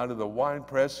up out of the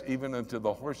winepress, even unto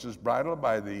the horse's bridle,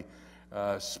 by the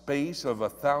space of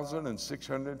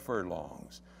 1,600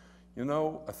 furlongs. You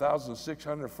know,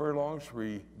 1,600 furlongs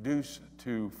reduced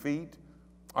to feet,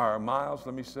 or miles,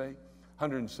 let me say,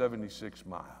 176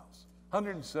 miles.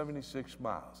 176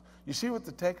 miles. You see what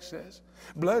the text says?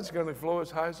 Blood's going to flow as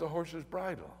high as the horse's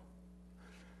bridle.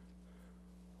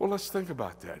 Well, let's think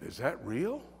about that. Is that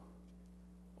real?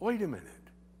 Wait a minute.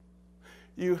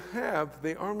 You have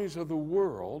the armies of the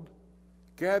world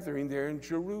gathering there in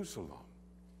Jerusalem.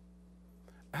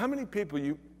 How many people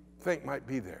you think might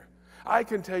be there? I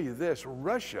can tell you this,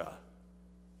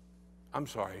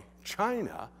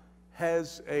 China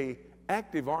has an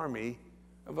active army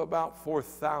of about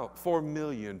 4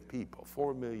 million people,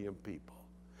 4 million people.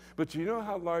 But you know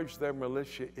how large their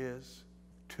militia is?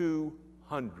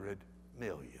 200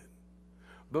 million.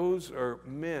 Those are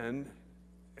men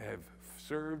have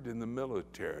served in the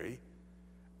military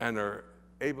and are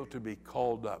able to be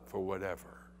called up for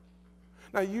whatever.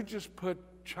 Now you just put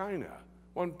China,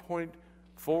 1.4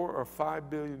 or 5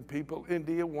 billion people,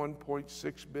 India,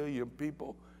 1.6 billion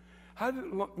people.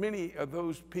 How many of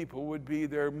those people would be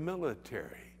their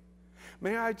military?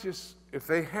 May I just, if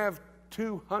they have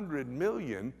 200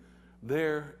 million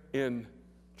there in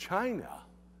China,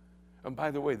 and by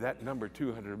the way, that number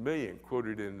 200 million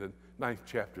quoted in the 9th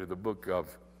chapter of the book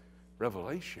of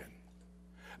Revelation.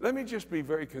 Let me just be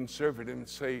very conservative and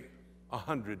say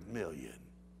 100 million.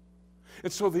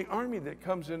 And so the army that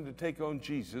comes in to take on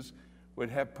Jesus would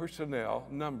have personnel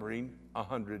numbering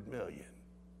 100 million.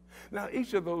 Now,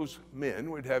 each of those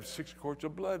men would have 6 quarts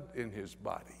of blood in his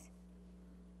body.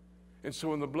 And so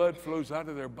when the blood flows out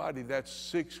of their body, that's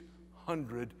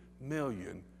 600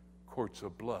 million quarts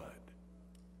of blood.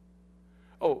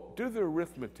 Oh, do the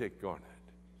arithmetic on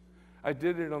it. I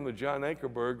did it on the John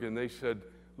Ankerberg, and they said,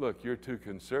 look, you're too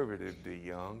conservative,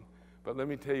 DeYoung. But let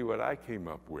me tell you what I came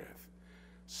up with.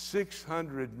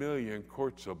 600 million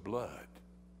quarts of blood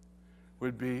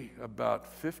would be about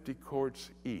 50 quarts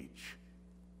each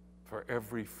for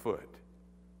every foot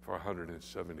for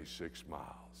 176 miles.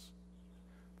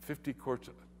 50 quarts,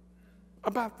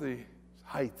 about the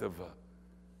height of a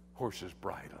horse's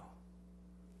bridle.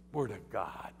 Word of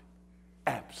God.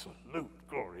 Absolute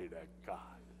glory to God.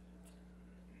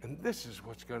 And this is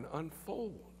what's going to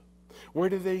unfold. Where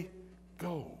do they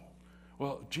go?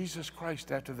 Well, Jesus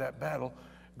Christ, after that battle,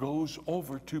 goes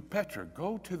over to Petra.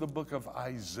 Go to the book of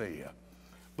Isaiah.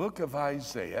 Book of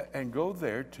Isaiah, and go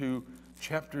there to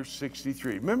chapter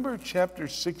 63. Remember chapter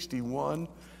 61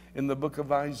 in the book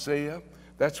of Isaiah?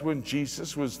 That's when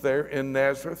Jesus was there in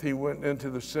Nazareth. He went into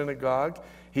the synagogue.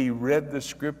 He read the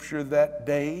scripture that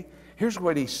day. Here's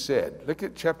what he said. Look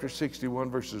at chapter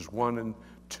 61, verses 1 and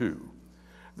 2.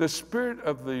 The Spirit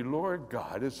of the Lord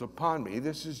God is upon me.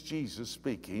 This is Jesus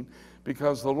speaking.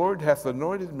 Because the Lord hath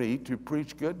anointed me to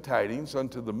preach good tidings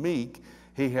unto the meek.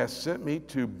 He hath sent me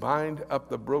to bind up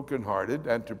the brokenhearted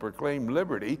and to proclaim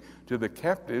liberty to the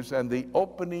captives and the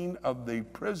opening of the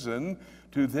prison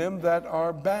to them that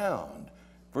are bound.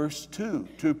 Verse 2,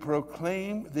 to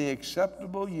proclaim the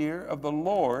acceptable year of the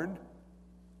Lord.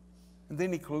 And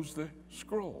then he closed the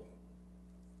scroll.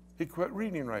 He quit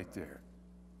reading right there.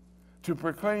 To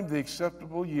proclaim the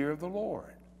acceptable year of the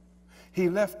Lord. He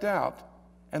left out,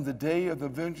 and the day of the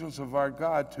vengeance of our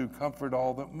God to comfort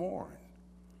all that mourn.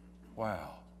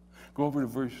 Wow. Go over to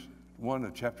verse 1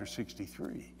 of chapter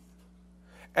 63.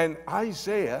 And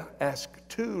Isaiah asked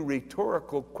two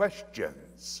rhetorical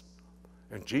questions,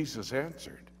 and Jesus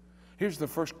answered. Here's the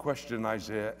first question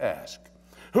Isaiah asked.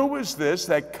 Who is this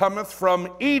that cometh from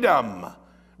Edom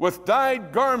with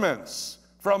dyed garments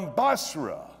from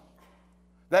Basra,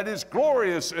 that is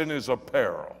glorious in his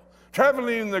apparel,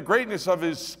 traveling in the greatness of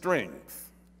his strength?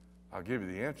 I'll give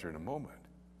you the answer in a moment.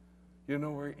 You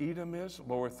know where Edom is?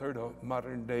 Lower third of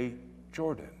modern day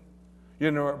Jordan.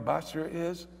 You know where Basra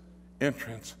is?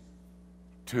 Entrance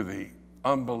to the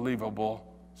unbelievable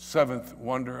seventh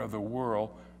wonder of the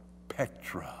world,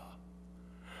 Petra.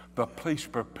 The place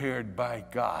prepared by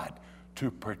God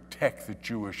to protect the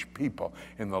Jewish people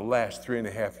in the last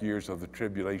 3.5 years of the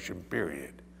tribulation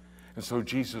period. And so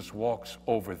Jesus walks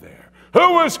over there.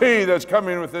 Who is he that's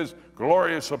coming with his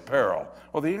glorious apparel?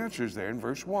 Well, the answer is there in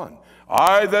verse 1.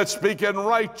 I that speak in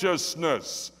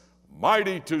righteousness,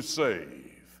 mighty to save.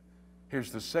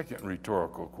 Here's the second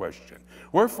rhetorical question.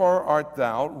 Wherefore art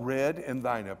thou red in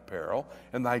thine apparel,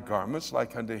 and thy garments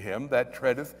like unto him that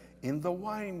treadeth in the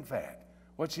wine vat?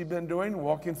 What's he been doing?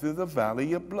 Walking through the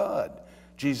valley of blood.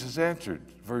 Jesus answered,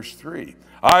 verse 3.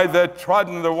 I that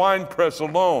trodden the winepress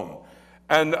alone,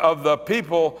 and of the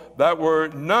people that were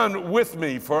none with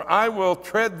me, for I will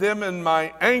tread them in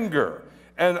my anger,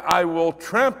 and I will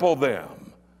trample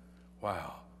them.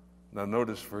 Wow. Now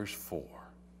notice verse 4.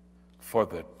 For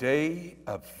the day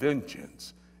of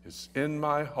vengeance is in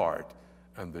my heart,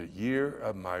 and the year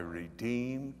of my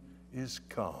redeem is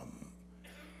come.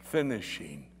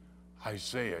 Finishing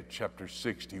Isaiah chapter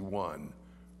 61,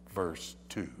 verse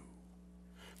 2.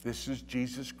 This is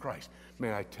Jesus Christ.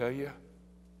 May I tell you,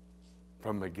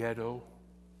 from the ghetto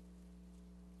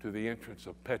to the entrance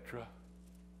of Petra,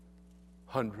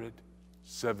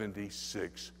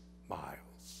 176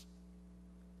 miles,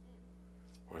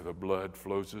 where the blood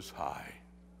flows as high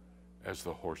as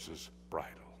the horse's bridle.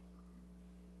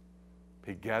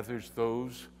 He gathers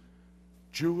those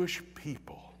Jewish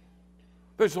people.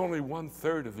 There's only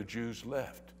 1/3 of the Jews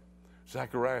left.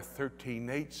 Zechariah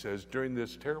 13:8 says, during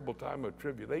this terrible time of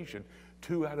tribulation,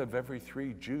 2 out of every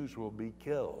 3 Jews will be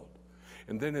killed.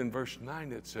 And then in verse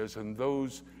 9 it says, and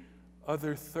those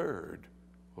other 1/3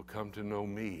 will come to know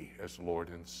me as Lord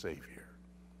and Savior.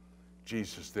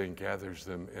 Jesus then gathers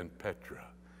them in Petra.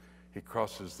 He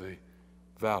crosses the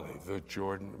valley, the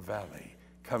Jordan Valley,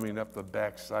 coming up the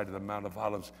backside of the Mount of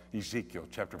Olives. Ezekiel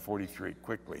chapter 43,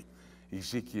 quickly.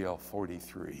 Ezekiel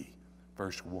 43,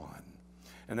 verse 1.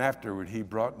 And afterward he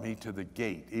brought me to the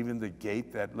gate, even the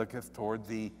gate that looketh toward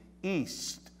the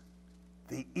east,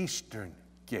 the eastern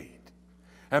gate.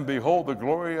 And behold, the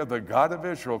glory of the God of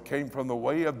Israel came from the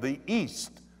way of the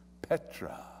east,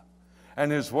 Petra. And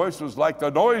his voice was like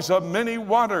the noise of many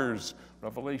waters.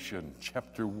 Revelation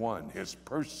chapter 1, his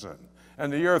person.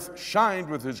 And the earth shined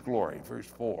with his glory. Verse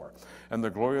 4. And the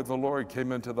glory of the Lord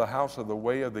came into the house of the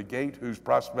way of the gate, whose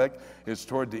prospect is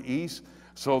toward the east.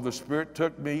 So the Spirit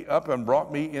took me up and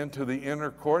brought me into the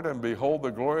inner court, and behold,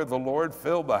 the glory of the Lord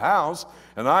filled the house.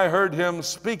 And I heard him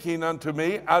speaking unto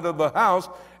me out of the house,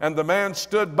 and the man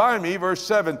stood by me, verse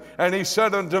 7, and he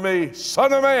said unto me,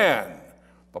 Son of man,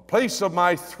 the place of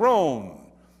my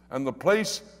throne, and the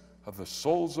place of the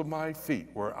soles of my feet,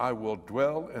 where I will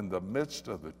dwell in the midst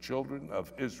of the children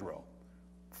of Israel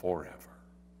forever.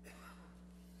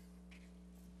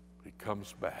 He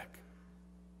comes back.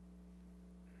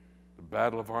 The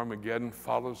battle of Armageddon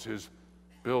follows his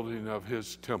building of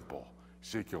his temple.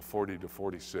 Ezekiel 40 to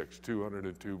 46,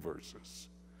 202 verses.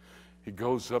 He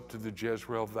goes up to the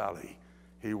Jezreel Valley.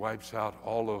 He wipes out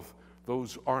all of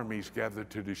those armies gathered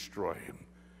to destroy him.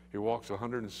 He walks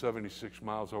 176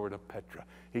 miles over to Petra.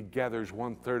 He gathers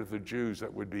 1/3 of the Jews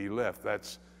that would be left.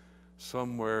 That's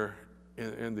somewhere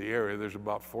in the area. There's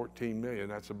about 14 million.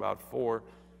 That's about 4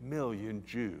 million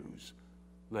Jews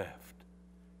left.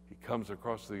 He comes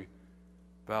across the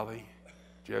valley,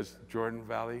 Jordan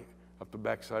Valley, up the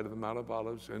backside of the Mount of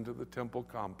Olives, into the temple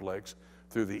complex,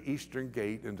 through the eastern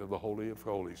gate into the Holy of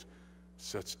Holies,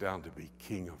 sits down to be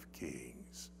King of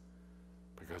Kings.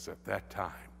 Because at that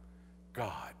time,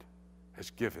 God has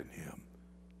given him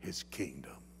his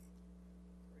kingdom.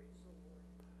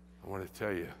 I want to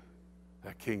tell you,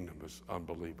 that kingdom is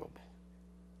unbelievable.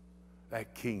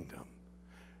 That kingdom,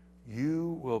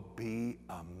 you will be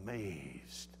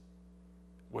amazed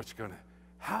what's going to,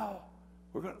 how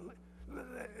we're going to,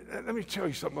 let me tell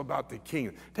you something about the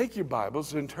kingdom. Take your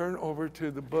Bibles and turn over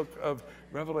to the book of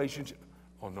Revelation.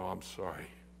 Oh no, I'm sorry.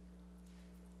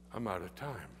 I'm out of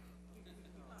time.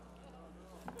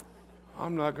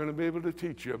 I'm not going to be able to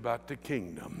teach you about the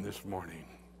kingdom this morning.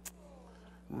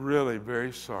 Really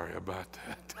very sorry about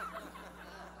that.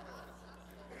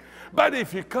 But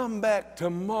if you come back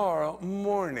tomorrow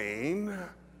morning,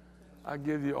 I'll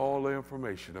give you all the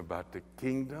information about the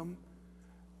kingdom.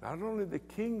 Not only the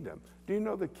kingdom. Do you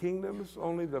know the kingdom is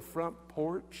only the front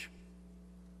porch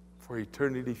for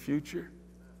eternity future?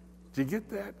 Did you get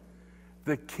that?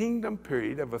 The kingdom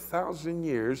period of 1,000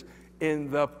 years in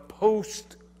the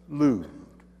postlude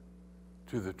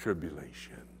to the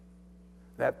tribulation.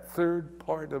 That third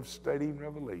part of studying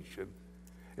Revelation,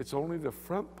 it's only the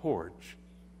front porch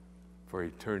for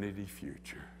eternity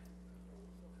future.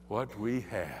 What we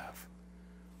have,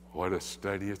 what a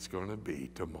study it's going to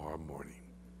be tomorrow morning.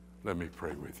 Let me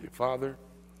pray with you. Father,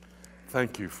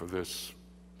 thank you for this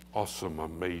awesome,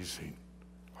 amazing,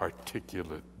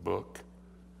 articulate book.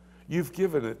 You've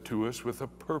given it to us with a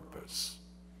purpose.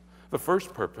 The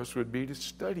first purpose would be to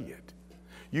study it.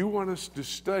 You want us to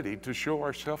study to show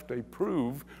ourselves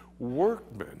approved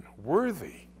workmen,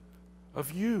 worthy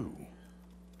of you.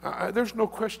 There's no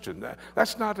question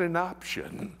that's not an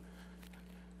option.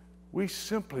 We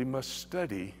simply must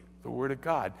study the Word of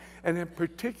God, and in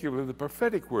particular the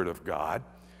prophetic Word of God,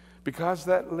 because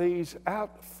that lays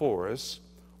out for us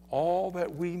all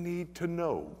that we need to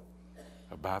know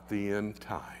about the end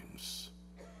times.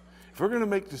 If we're going to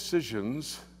make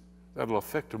decisions that'll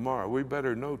affect tomorrow, we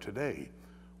better know today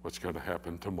what's going to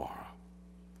happen tomorrow.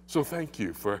 So thank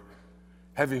you for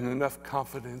having enough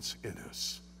confidence in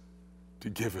us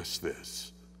to give us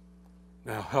this.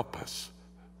 Now help us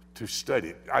to study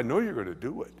it. I know you're going to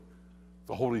do it.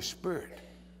 The Holy Spirit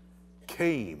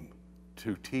came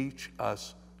to teach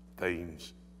us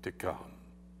things to come.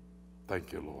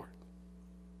 Thank you, Lord.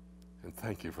 And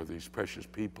thank you for these precious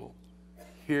people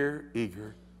here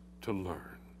eager to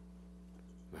learn.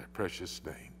 In that precious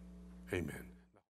name, amen.